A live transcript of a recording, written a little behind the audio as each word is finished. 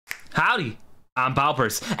Howdy, I'm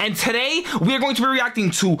Balpers, and today we are going to be reacting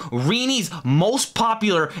to Rinnes' most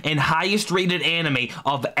popular and highest rated anime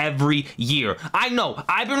of every year. I know,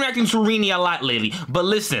 I've been reacting to Rinnes a lot lately, but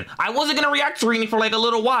listen, I wasn't gonna react to Rinnes for like a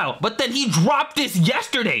little while, but then he dropped this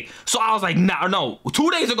yesterday, so I was like, no, 2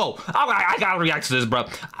 days ago, I gotta react to this, bro.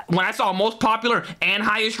 When I saw most popular and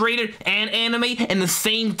highest rated and anime in the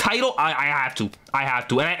same title, I have to,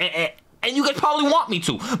 and you guys probably want me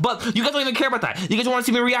to, but you guys don't even care about that. You guys want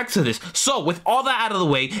to see me react to this. So, with all that out of the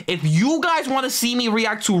way, if you guys want to see me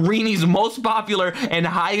react to Rinnes' most popular and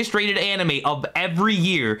highest rated anime of every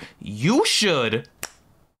year, you should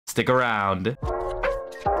stick around.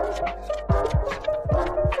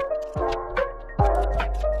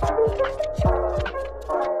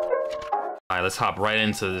 Alright, let's hop right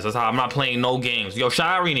into this. I'm not playing no games. Yo,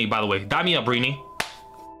 shout out Rinnes, by the way. Dime me up, Rinnes.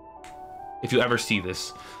 If you ever see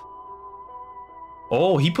this.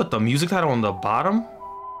 Oh, he put the music title on the bottom?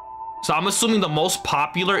 So I'm assuming the most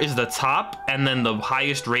popular is the top, and then the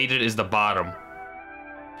highest rated is the bottom.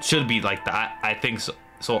 Should be like that. I think so.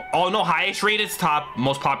 So, oh no, highest rated is top,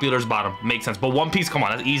 most popular is bottom. Makes sense. But One Piece, come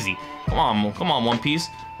on, that's easy. Come on, One Piece.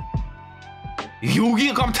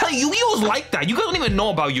 Yu-Gi-Oh! I'm telling you, Yu-Gi-Oh's like that. You guys don't even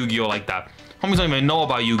know about Yu-Gi-Oh! Like that. Homies don't even know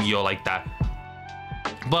about Yu-Gi-Oh! Like that.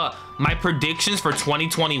 But my predictions for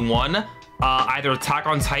 2021, either Attack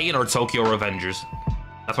on Titan or Tokyo Revengers.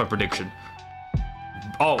 That's my prediction.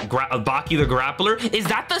 Oh, Baki the Grappler. Is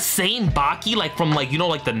that the same Baki, like from like, you know,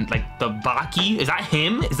 like the Baki? Is that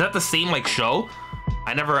him? Is that the same like show?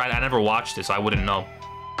 I never watched this, so I wouldn't know.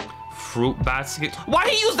 Fruit baskets. Why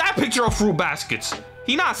did he use that picture of fruit baskets?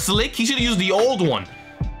 He not slick. He should have used the old one.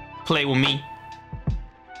 Play with me.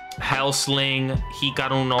 Hellsling,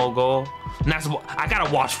 Hikaru no Go. I gotta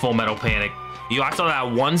watch Full Metal Panic. Yo, I saw that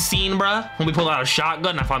one scene, bruh, when we pulled out a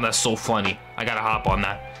shotgun. I found that so funny. I gotta hop on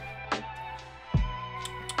that.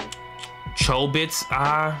 Chobits,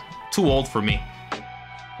 too old for me.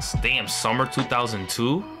 Damn, summer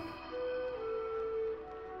 2002.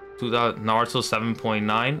 Naruto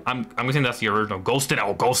 7.9. I'm guessing that's the original. Ghost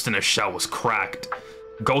in a Shell was cracked.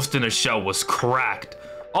 Ghost in a Shell was cracked.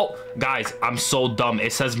 Oh, guys, I'm so dumb.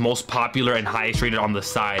 It says most popular and highest rated on the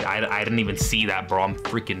side. I didn't even see that, bro. I'm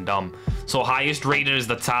freaking dumb. So highest rated is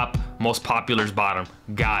the top, most popular is bottom.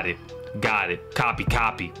 Got it. Copy.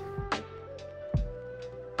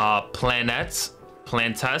 Planets.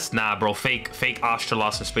 Plantes. Nah, bro. Fake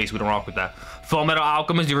Astralos in space. We don't rock with that. Full Metal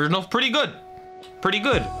Alchemist, the original. Pretty good.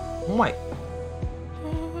 What?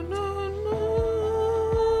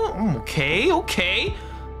 Okay.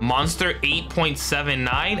 Monster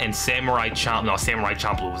 8.79 and Samurai Champloo. No, Samurai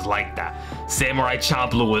Champloo was like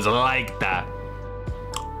that.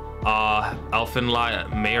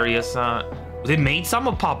 Elfenlight, Marius. Did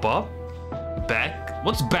Maid-sama pop up? Beck?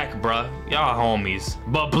 What's Beck, bruh? Y'all homies.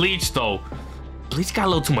 But Bleach, though. Bleach got a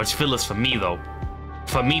little too much fillers for me, though.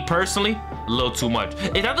 For me, personally, a little too much.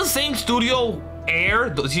 Is that the same studio,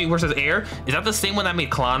 Air? See where it says Air? Is that the same one that made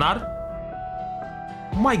Clannad?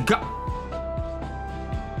 Oh my god.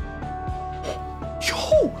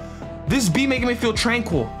 Yo! This beat making me feel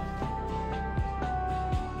tranquil.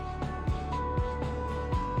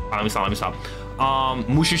 Let me stop.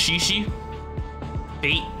 Mushishishi.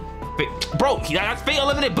 Fate. Bro, that's Fate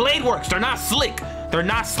Unlimited Blade Works. They're not slick.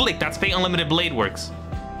 That's Fate Unlimited Blade Works.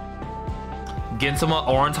 Gintama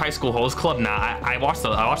Orange High School Host Club. Nah, I watched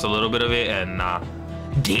a little bit of it, and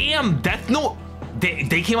damn, Death Note.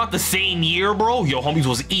 They came out the same year, bro. Yo, homies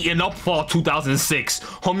was eating up fall 2006.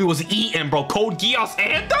 Homie was eating, bro. Code Geass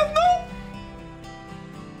and Death Note.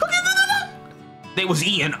 They was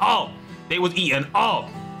eating up.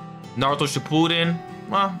 Naruto Shippuden,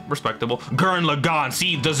 respectable. Gurren Lagann,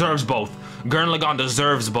 see, deserves both.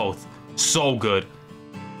 So good.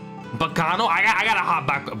 Bacano, I gotta hop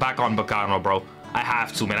back on Bacano, bro. I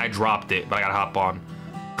have to, man. I dropped it, but I gotta hop on.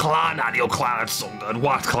 Clannad, yo, Clannad's so good.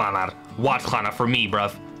 Watch Clannad for me,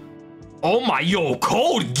 bruv. Oh my, yo,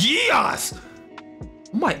 Code Geass.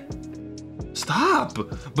 Oh my, stop.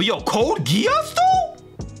 But yo, Code Geass, though?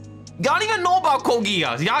 Y'all don't even know about Code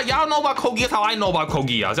Geass. Y'all know about Code Geass how I know about Code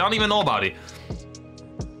Geass. Y'all don't even know about it.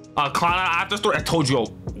 Clannad After Story, I told you, yo,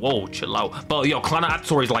 whoa, chill out. But yo, Clannad After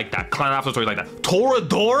Story is like that.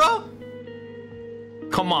 Toradora?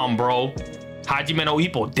 Come on, bro. Hajime no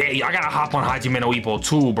Ippo. Damn, I gotta hop on Hajime no Ippo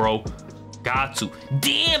too, bro. Got to.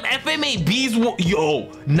 Damn, FMAB's, yo,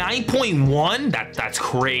 9.1? That's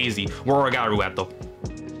crazy. Where oregairu at, though?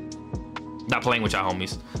 Not playing with y'all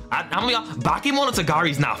homies. I'm gonna be honest,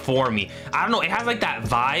 Bakemonogatari's not for me. I don't know, it has like that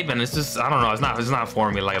vibe, and it's just, I don't know, it's not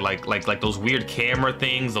for me. Like those weird camera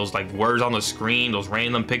things, those like words on the screen, those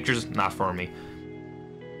random pictures, not for me.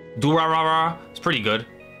 Durarara, it's pretty good.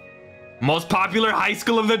 Most popular High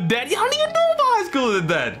School of the Dead. Yeah, I don't even know about High School of the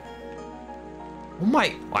Dead. Oh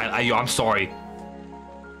my, I'm sorry.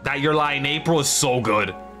 That Your Lie in April is so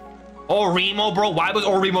good. Oremo, bro. Why was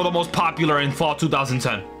Oremo the most popular in fall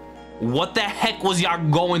 2010? What the heck was y'all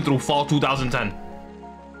going through fall 2010?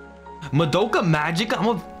 Madoka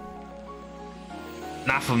Magica?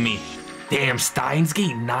 Not for me. Damn, Steins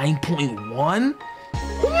Gate 9.1?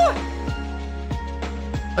 What?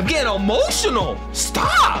 I'm getting emotional.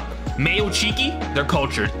 Stop. Mayo Cheeky, they're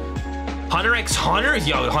cultured. Hunter x Hunter?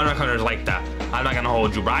 Yo, Hunter x Hunter is like that. I'm not gonna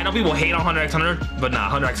hold you, bro. I know people hate on Hunter x Hunter, but nah,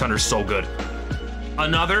 Hunter x Hunter is so good.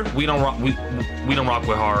 Another, we don't rock with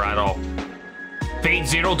horror at all. Fate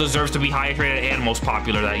Zero deserves to be highest rated and most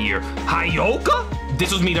popular that year. Hyoka?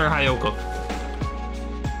 This was me during Hyoka.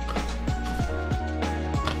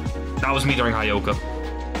 That was me during Hyoka.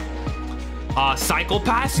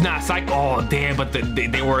 Psychopaths? Nah, oh damn, but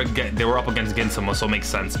they were up against Gintama, so it makes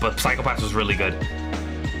sense. But Psychopaths was really good.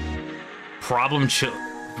 Problem Chill.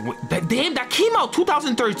 Damn, that came out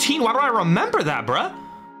 2013. Why do I remember that, bruh?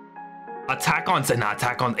 Attack on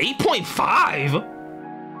 8.5.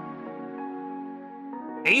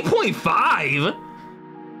 8.5.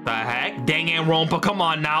 The heck? Danganronpa, come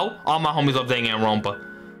on now. All my homies love Danganronpa.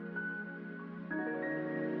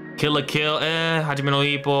 Kill la Kill, Hajime no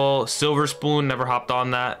Ippo, Silver Spoon, never hopped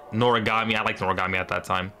on that. Noragami, I liked Noragami at that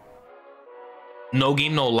time. No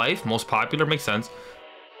Game, No Life, most popular, makes sense.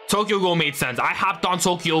 Tokyo Ghoul made sense. I hopped on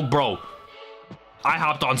Tokyo, bro. I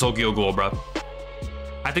hopped on Tokyo Ghoul, bro.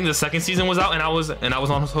 I think the second season was out, and I was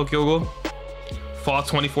on Tokyo Ghoul. Fall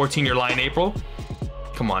 2014, Your Lie in April.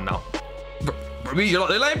 Come on now. Your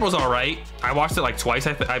Lie in April's all right. I watched it like twice,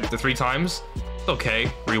 I 3 times. It's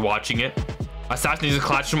okay, rewatching it. Assassination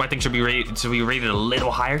Classroom, I think should be rated a little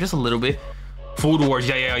higher, just a little bit. Food Wars,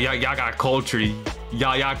 yeah, y'all got culture.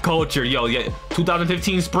 Y'all culture, yo, yeah.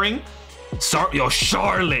 2015 spring. Yo,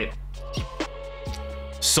 Charlotte.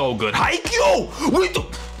 So good. Haikyuu!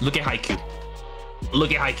 Look at Haikyuu.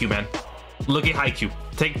 Look at Haikyuu, man. Look at Haikyuu.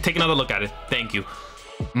 Take another look at it. Thank you.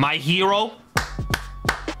 My Hero.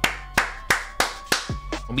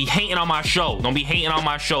 Don't be hating on my show. Don't be hating on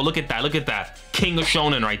my show. Look at that. Look at that. King of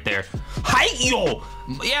Shonen right there. Haikyuu!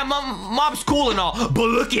 Yeah, mob's cool and all, but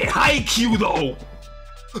look at Haikyuu though.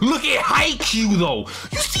 Look at Haikyuu though.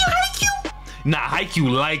 You see Haikyuu? Nah, Haikyuu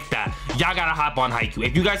like that. Y'all gotta hop on Haikyuu.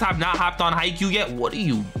 If you guys have not hopped on Haikyuu yet, what are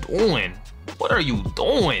you doing? What are you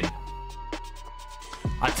doing?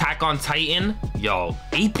 Attack on Titan, yo,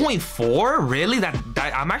 8.4? Really? That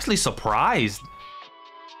I'm actually surprised.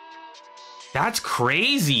 That's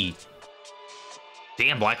crazy.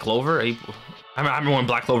 Damn, Black Clover. I remember when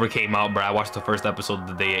Black Clover came out, bro. I watched the first episode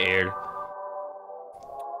the day it aired.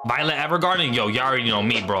 Violet Evergarden, yo, y'all already know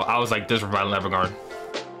me, bro. I was like this for Violet Evergarden.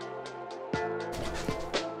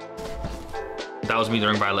 That was me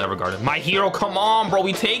during Violet Evergarden. My Hero, come on, bro.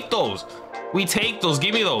 We take those. We take those.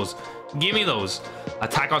 Give me those. Give me those.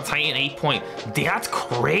 Attack on Titan 8 point. That's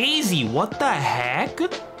crazy. What the heck?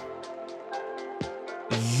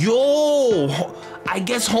 Yo, I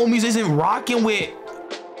guess homies isn't rocking with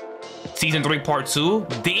season 3 part 2.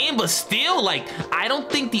 Damn, but still, like, I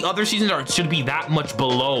don't think the other seasons should be that much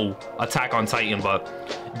below Attack on Titan,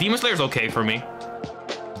 but Demon Slayer's okay for me.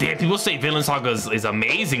 Damn, people say Villain Saga is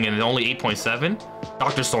amazing and it's only 8.7.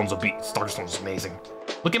 Dr. Stone's a beast. Dr. Stone's amazing.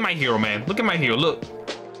 Look at My Hero, man. Look at My Hero. Look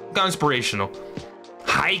how inspirational.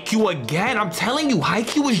 Haikyuu again. I'm telling you,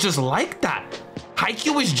 Haikyuu is just like that.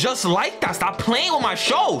 Haikyuu is just like that. Stop playing with my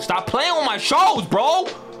shows. Stop playing with my shows, bro.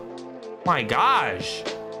 My gosh.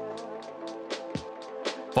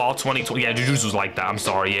 Fall 2020. Yeah, Jujutsu was like that. I'm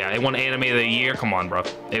sorry. Yeah, it won Anime of the Year. Come on, bro.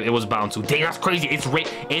 It was bound to. Dang, that's crazy.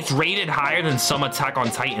 It's rated higher than some Attack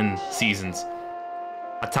on Titan seasons.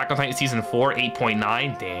 Attack on Titan season 4,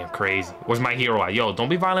 8.9. Damn, crazy. Where's My Hero at? Yo, don't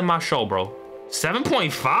be violating my show, bro.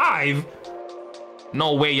 7.5?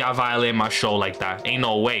 No way y'all violating my show like that. Ain't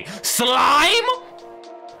no way. Slime?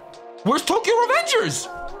 Where's Tokyo Revengers?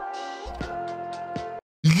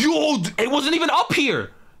 Yo, it wasn't even up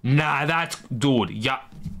here. Nah, that's... Dude, yeah.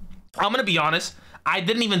 I'm gonna be honest. I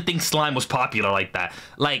didn't even think Slime was popular like that.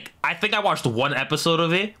 Like, I think I watched one episode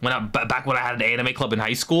of it back when I had an anime club in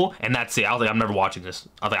high school, and that's it. I was like, I'm never watching this.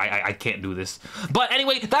 I was like, I can't do this. But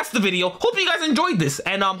anyway, that's the video. Hope you guys enjoyed this,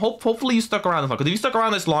 and hopefully you stuck around this long. Because if you stuck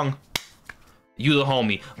around this long, you the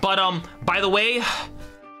homie. But by the way,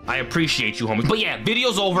 I appreciate you, homies. But yeah,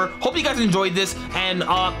 video's over. Hope you guys enjoyed this, and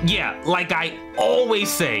yeah, like I always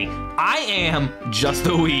say, I am just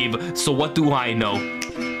a weeb. So what do I know?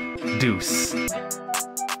 Deuce.